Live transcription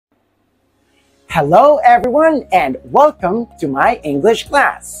Hello everyone and welcome to my English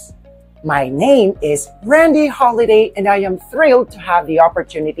class. My name is Randy Holiday and I am thrilled to have the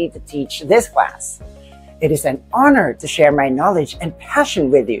opportunity to teach this class. It is an honor to share my knowledge and passion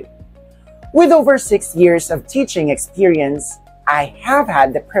with you. With over 6 years of teaching experience, I have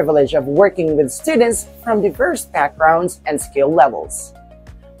had the privilege of working with students from diverse backgrounds and skill levels.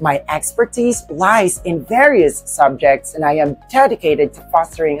 My expertise lies in various subjects and I am dedicated to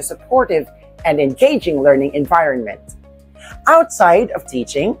fostering a supportive and engaging learning environment. Outside of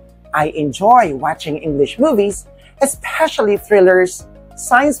teaching, I enjoy watching English movies, especially thrillers,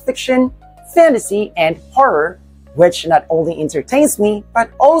 science fiction, fantasy, and horror, which not only entertains me, but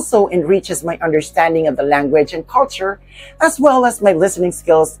also enriches my understanding of the language and culture, as well as my listening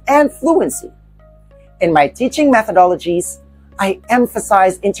skills and fluency. In my teaching methodologies, I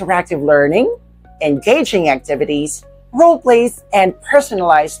emphasize interactive learning, engaging activities, role plays, and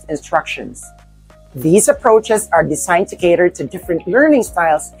personalized instructions. These approaches are designed to cater to different learning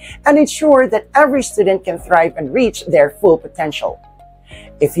styles and ensure that every student can thrive and reach their full potential.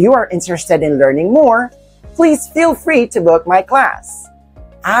 If you are interested in learning more, please feel free to book my class.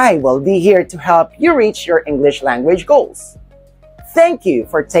 I will be here to help you reach your English language goals. Thank you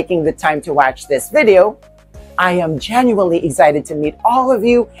for taking the time to watch this video. I am genuinely excited to meet all of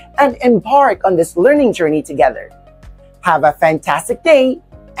you and embark on this learning journey together. Have a fantastic day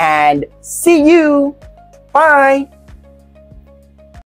and see you. Bye.